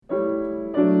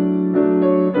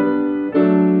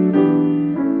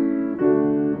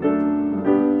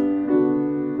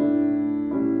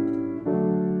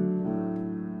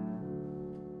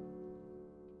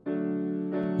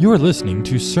You are listening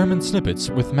to Sermon Snippets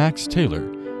with Max Taylor,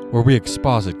 where we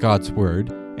exposit God's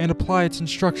Word and apply its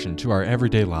instruction to our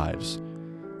everyday lives.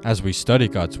 As we study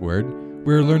God's Word,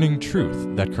 we are learning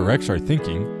truth that corrects our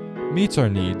thinking, meets our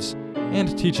needs,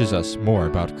 and teaches us more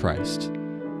about Christ.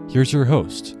 Here's your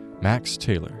host, Max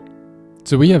Taylor.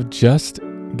 So we have just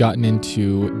gotten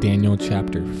into Daniel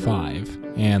chapter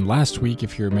 5, and last week,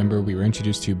 if you remember, we were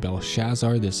introduced to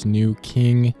Belshazzar, this new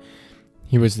king.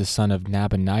 He was the son of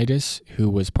Nabonidus, who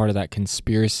was part of that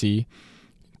conspiracy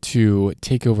to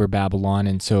take over Babylon,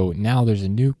 and so now there's a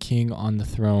new king on the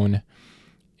throne,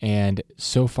 and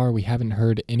so far we haven't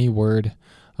heard any word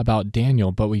about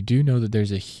Daniel, but we do know that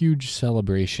there's a huge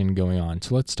celebration going on.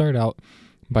 So let's start out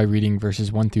by reading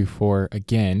verses 1 through 4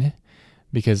 again,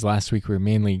 because last week we were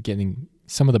mainly getting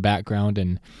some of the background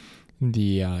and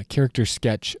the character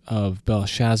sketch of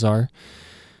Belshazzar.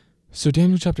 So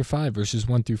Daniel chapter 5, verses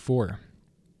 1 through 4.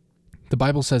 The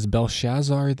Bible says,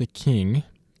 Belshazzar the king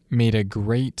made a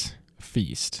great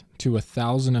feast to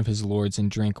 1,000 of his lords and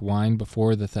drank wine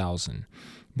before the 1,000.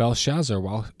 Belshazzar,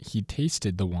 while he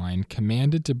tasted the wine,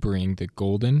 commanded to bring the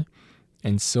golden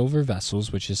and silver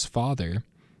vessels which his father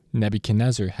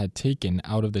Nebuchadnezzar had taken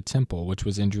out of the temple which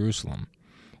was in Jerusalem,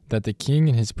 that the king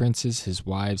and his princes, his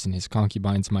wives, and his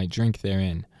concubines might drink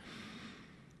therein.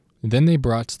 Then they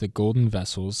brought the golden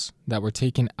vessels that were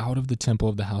taken out of the temple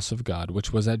of the house of God,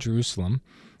 which was at Jerusalem,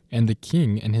 and the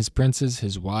king and his princes,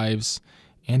 his wives,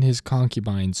 and his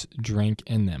concubines drank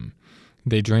in them.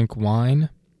 They drank wine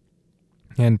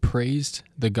and praised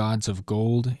the gods of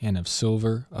gold and of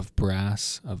silver, of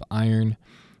brass, of iron,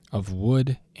 of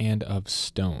wood, and of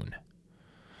stone.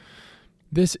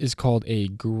 This is called a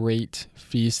great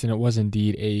feast, and it was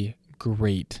indeed a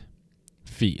great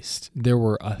feast. There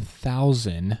were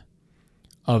 1,000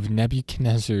 of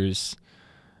Nebuchadnezzar's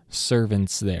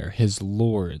servants there, his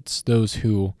lords, those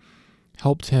who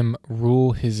helped him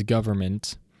rule his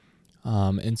government.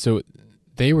 And so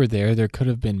they were there. There could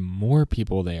have been more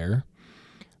people there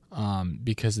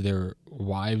because their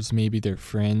wives, maybe their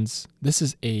friends. This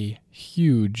is a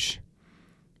huge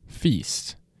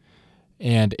feast.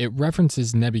 And it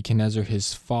references Nebuchadnezzar,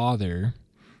 his father.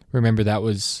 Remember,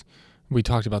 we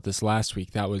talked about this last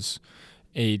week. That was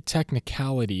a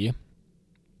technicality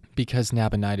because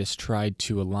Nabonidus tried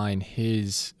to align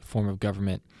his form of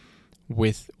government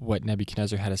with what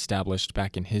Nebuchadnezzar had established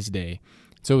back in his day.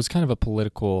 So it was kind of a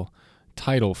political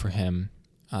title for him,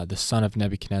 the son of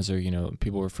Nebuchadnezzar. You know,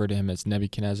 people refer to him as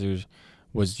Nebuchadnezzar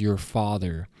was your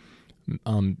father,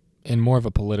 in more of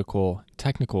a political,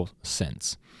 technical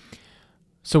sense.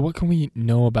 So what can we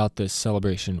know about this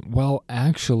celebration? Well,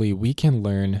 actually, we can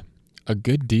learn a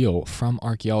good deal from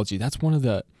archaeology. That's one of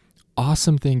the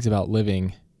awesome things about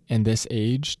living in this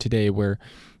age today, where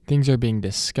things are being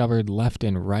discovered left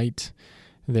and right.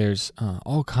 There's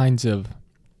all kinds of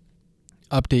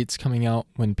updates coming out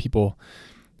when people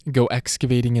go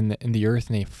excavating in the earth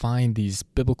and they find these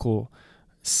biblical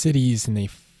cities and they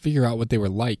figure out what they were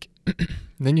like.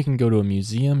 Then you can go to a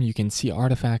museum, you can see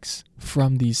artifacts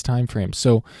from these time frames.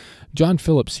 So John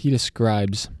Phillips, he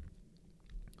describes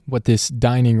what this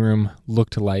dining room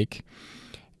looked like,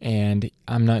 and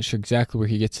I'm not sure exactly where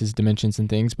he gets his dimensions and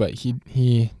things, but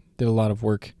he did a lot of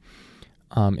work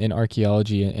in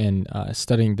archaeology and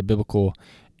studying the biblical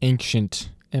ancient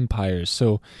empires.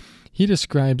 So he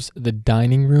describes the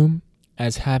dining room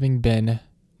as having been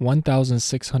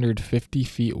 1,650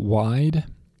 feet wide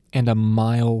and a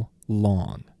mile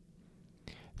long.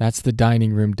 That's the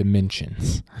dining room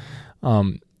dimensions.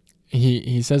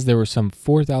 He says there were some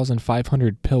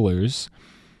 4,500 pillars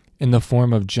in the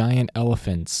form of giant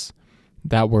elephants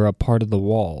that were a part of the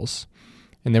walls,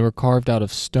 and they were carved out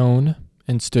of stone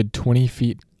and stood 20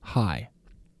 feet high.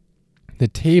 The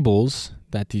tables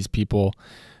that these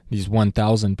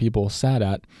 1,000 people sat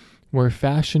at, were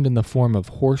fashioned in the form of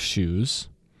horseshoes.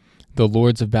 The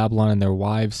lords of Babylon and their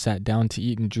wives sat down to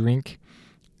eat and drink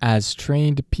as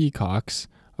trained peacocks,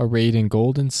 arrayed in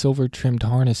gold and silver trimmed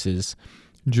harnesses,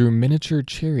 drew miniature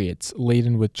chariots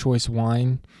laden with choice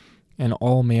wine and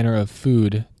all manner of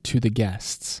food to the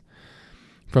guests.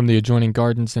 From the adjoining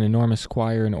gardens, an enormous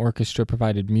choir and orchestra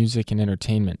provided music and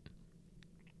entertainment.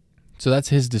 So that's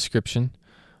his description.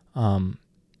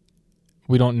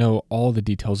 We don't know all the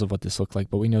details of what this looked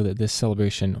like, but we know that this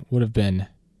celebration would have been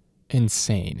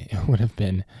insane. It would have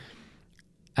been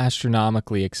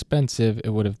astronomically expensive. It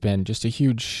would have been just a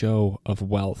huge show of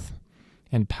wealth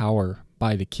and power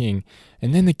by the king.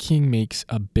 And then the king makes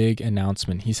a big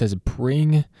announcement. He says,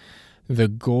 bring the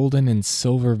golden and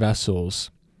silver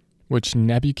vessels which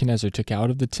Nebuchadnezzar took out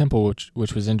of the temple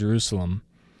which was in Jerusalem,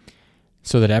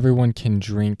 so that everyone can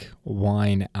drink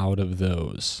wine out of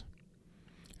those.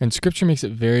 And Scripture makes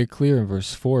it very clear in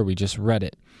verse 4, we just read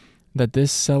it, that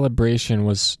this celebration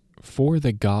was for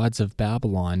the gods of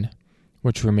Babylon,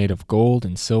 which were made of gold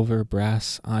and silver,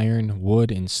 brass, iron,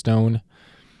 wood, and stone.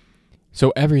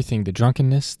 So everything, the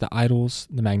drunkenness, the idols,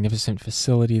 the magnificent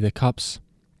facility, the cups,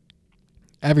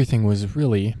 everything was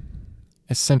really,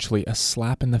 essentially, a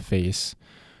slap in the face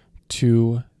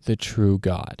to the true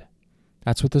God.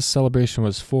 That's what this celebration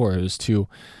was for. It was to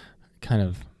kind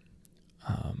of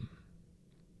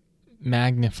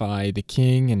magnify the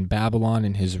king and Babylon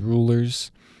and his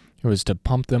rulers. It was to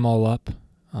pump them all up,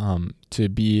 to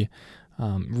be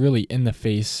really in the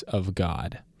face of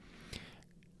God.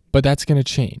 But that's going to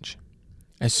change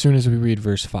as soon as we read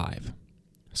verse 5.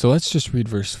 So let's just read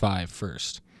verse 5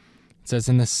 first. It says,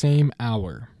 "In the same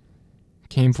hour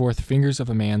came forth fingers of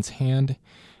a man's hand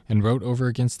and wrote over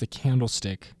against the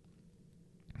candlestick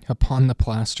upon the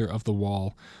plaster of the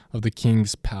wall of the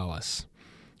king's palace.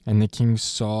 And the king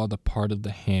saw the part of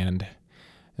the hand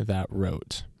that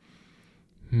wrote."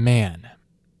 Man,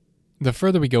 the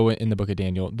further we go in the book of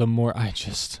Daniel, the more I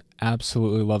just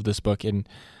absolutely love this book. And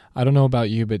I don't know about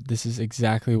you, but this is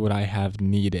exactly what I have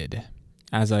needed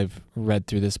as I've read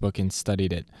through this book and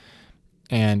studied it.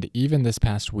 And even this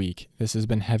past week, this has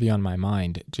been heavy on my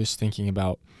mind, just thinking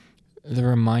about the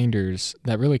reminders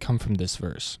that really come from this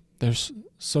verse. There's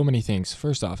so many things.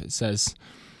 First off, it says,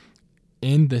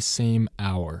 in the same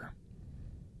hour.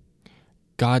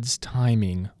 God's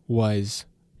timing was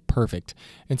perfect.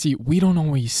 And see, we don't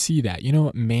always see that. You know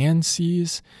what man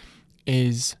sees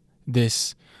is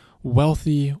this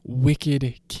wealthy,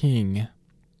 wicked king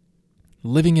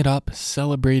living it up,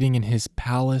 celebrating in his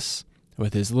palace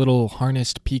with his little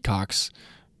harnessed peacocks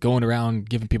going around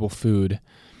giving people food.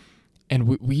 And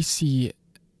we see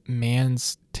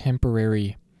man's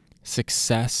temporary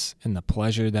success and the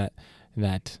pleasure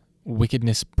that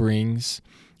wickedness brings.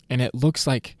 And it looks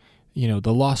like,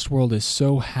 the lost world is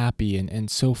so happy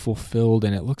and so fulfilled,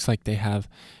 and it looks like they have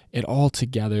it all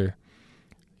together,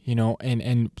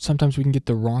 and sometimes we can get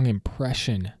the wrong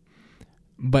impression.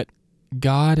 But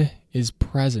God is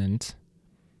present.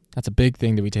 That's a big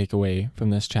thing that we take away from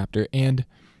this chapter. And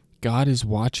God is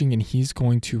watching, and he's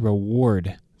going to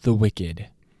reward the wicked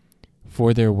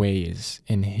for their ways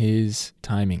in his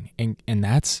timing. And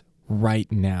that's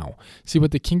right now. See,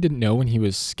 what the king didn't know when he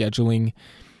was scheduling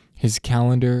his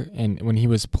calendar and when he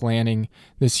was planning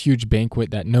this huge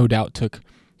banquet that no doubt took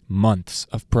months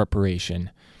of preparation,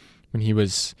 when he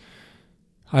was,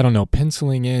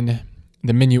 penciling in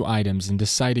the menu items and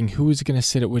deciding who was going to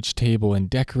sit at which table and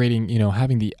decorating,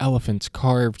 having the elephants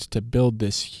carved to build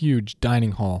this huge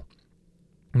dining hall.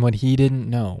 And what he didn't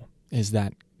know is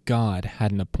that God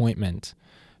had an appointment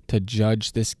to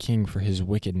judge this king for his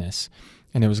wickedness,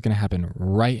 and it was going to happen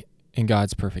right in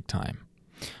God's perfect time.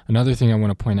 Another thing I want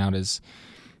to point out is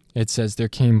it says, "There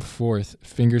came forth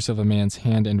fingers of a man's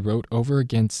hand and wrote over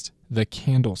against the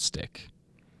candlestick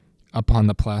upon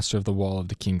the plaster of the wall of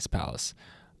the king's palace."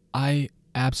 I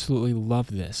absolutely love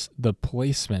this. The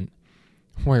placement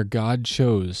where God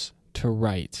chose to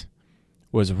write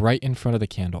was right in front of the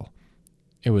candle.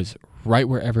 It was right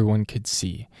where everyone could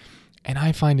see. And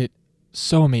I find it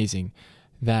so amazing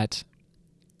that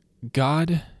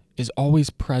God is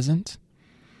always present,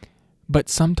 but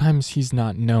sometimes he's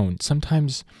not known.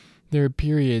 Sometimes there are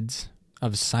periods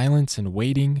of silence and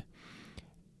waiting,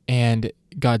 and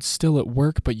God's still at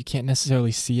work, but you can't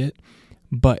necessarily see it.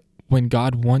 But when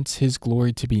God wants his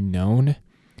glory to be known,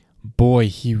 boy,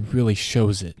 he really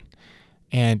shows it.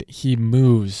 And he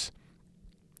moves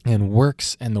and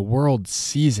works, and the world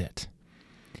sees it.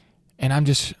 And I'm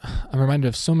reminded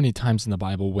of so many times in the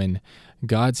Bible when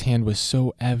God's hand was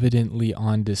so evidently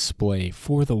on display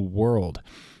for the world.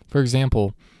 For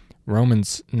example,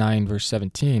 Romans 9 verse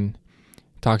 17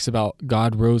 talks about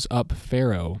God rose up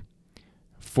Pharaoh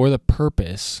for the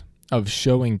purpose of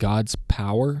showing God's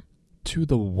power to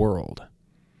the world.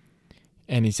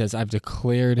 And he says, "I've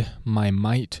declared my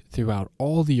might throughout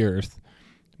all the earth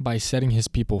by setting his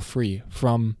people free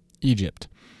from Egypt."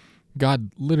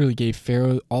 God literally gave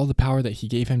Pharaoh all the power that he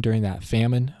gave him during that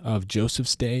famine of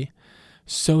Joseph's day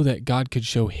so that God could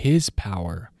show his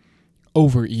power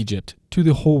over Egypt to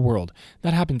the whole world.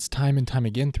 That happens time and time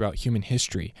again throughout human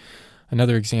history.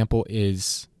 Another example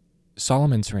is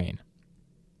Solomon's reign.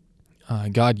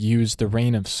 God used the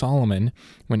reign of Solomon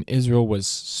when Israel was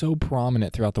so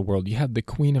prominent throughout the world. You had the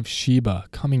Queen of Sheba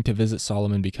coming to visit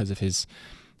Solomon because of his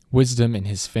wisdom and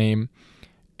his fame.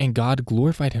 And God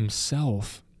glorified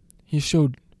himself. He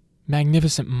showed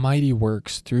magnificent, mighty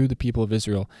works through the people of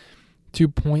Israel to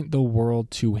point the world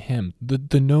to him.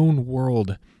 The known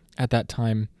world at that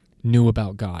time knew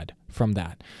about God from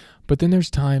that. But then there's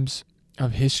times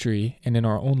of history and in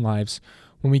our own lives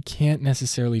when we can't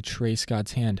necessarily trace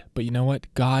God's hand. But you know what?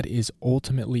 God is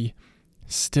ultimately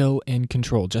still in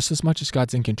control. Just as much as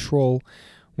God's in control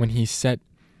when he set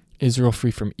Israel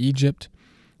free from Egypt,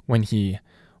 when he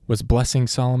was blessing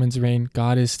Solomon's reign,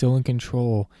 God is still in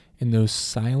control in those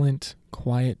silent,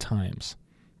 quiet times.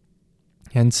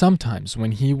 And sometimes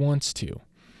when he wants to,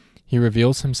 he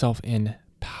reveals himself in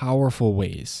powerful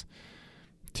ways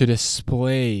to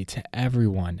display to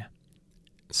everyone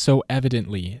so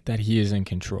evidently that he is in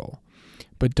control.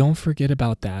 But don't forget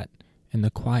about that in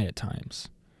the quiet times,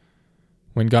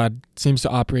 when God seems to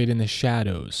operate in the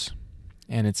shadows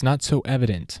and it's not so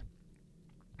evident.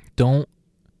 Don't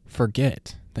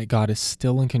forget that God is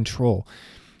still in control.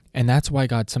 And that's why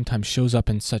God sometimes shows up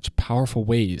in such powerful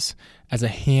ways as a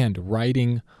hand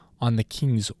writing on the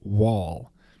king's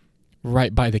wall,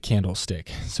 right by the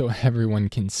candlestick, so everyone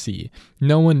can see.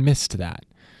 No one missed that.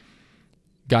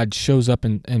 God shows up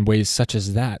in ways such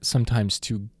as that, sometimes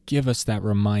to give us that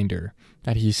reminder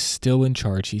that he's still in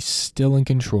charge, he's still in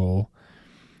control,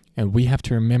 and we have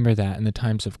to remember that in the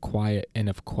times of quiet and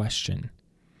of question.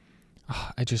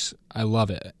 I love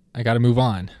it. I got to move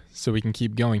on so we can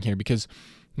keep going here, because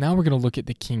now we're going to look at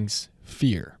the king's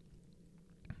fear.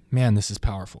 Man, this is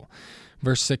powerful.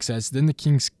 Verse 6 says, "Then the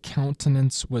king's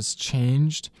countenance was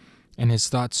changed, and his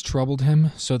thoughts troubled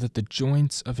him, so that the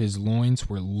joints of his loins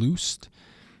were loosed,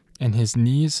 and his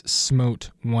knees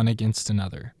smote one against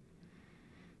another."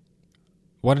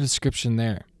 What a description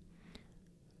there.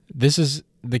 This is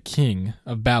the king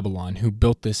of Babylon who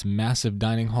built this massive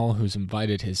dining hall, who's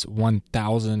invited his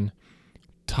 1,000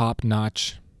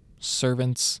 top-notch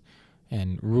servants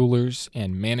and rulers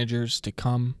and managers to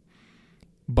come.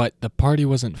 But the party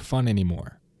wasn't fun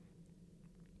anymore.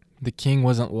 The king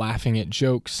wasn't laughing at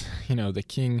jokes. The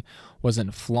king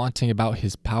wasn't flaunting about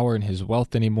his power and his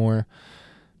wealth anymore.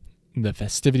 The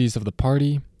festivities of the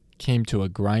party came to a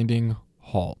grinding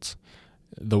halt.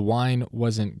 The wine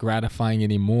wasn't gratifying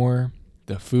anymore.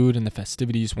 The food and the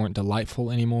festivities weren't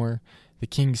delightful anymore. The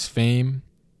king's fame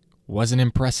wasn't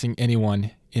impressing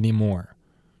anyone anymore.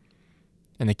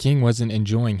 And the king wasn't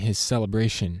enjoying his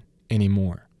celebration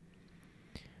anymore.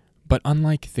 But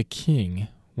unlike the king,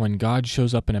 when God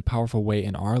shows up in a powerful way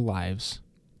in our lives,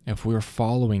 if we're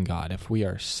following God, if we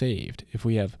are saved, if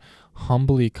we have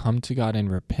humbly come to God in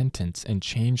repentance and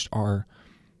changed our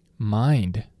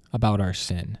mind about our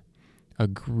sin,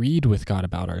 agreed with God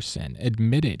about our sin,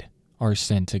 admitted our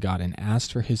sin to God and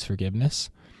asked for his forgiveness,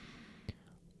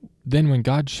 then when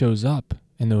God shows up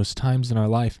in those times in our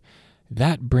life,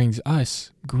 that brings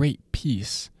us great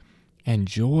peace and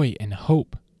joy and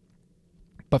hope.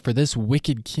 But for this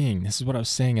wicked king, this is what I was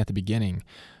saying at the beginning,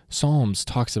 Psalms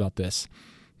talks about this.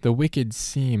 The wicked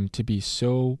seem to be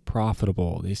so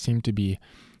profitable. They seem to be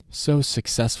so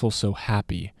successful, so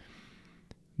happy.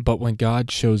 But when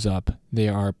God shows up, they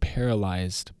are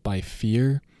paralyzed by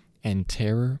fear and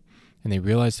terror, and they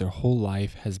realize their whole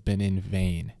life has been in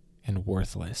vain and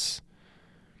worthless.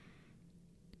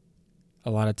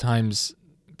 A lot of times,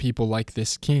 people like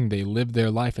this king, they live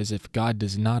their life as if God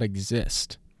does not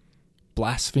exist,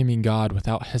 blaspheming God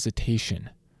without hesitation,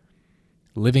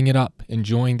 living it up,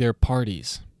 enjoying their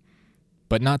parties.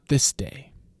 But not this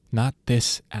day, not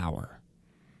this hour,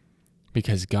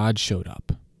 because God showed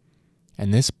up,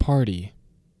 and this party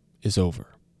is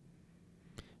over.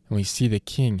 And we see the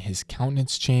king, his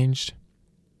countenance changed.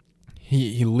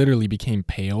 He literally became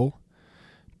pale.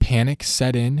 Panic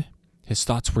set in. His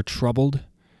thoughts were troubled.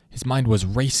 His mind was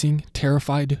racing,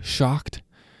 terrified, shocked.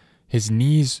 His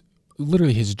knees,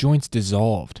 literally his joints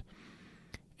dissolved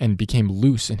and became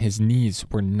loose, and his knees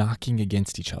were knocking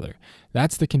against each other.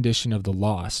 That's the condition of the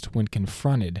lost when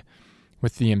confronted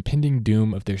with the impending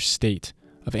doom of their state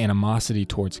of animosity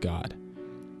towards God.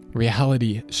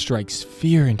 Reality strikes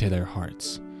fear into their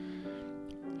hearts.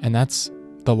 And that's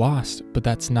the lost, but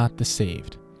that's not the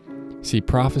saved. See,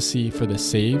 prophecy for the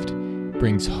saved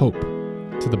brings hope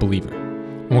to the believer.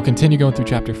 And we'll continue going through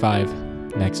chapter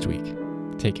 5 next week.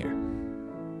 Take care.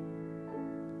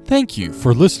 Thank you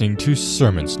for listening to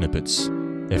Sermon Snippets.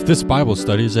 If this Bible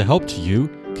study is a help to you,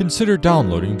 consider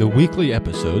downloading the weekly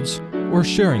episodes or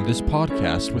sharing this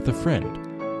podcast with a friend.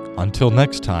 Until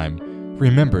next time,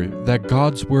 remember that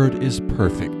God's Word is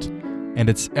perfect, and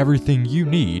it's everything you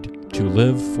need to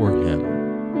live for Him.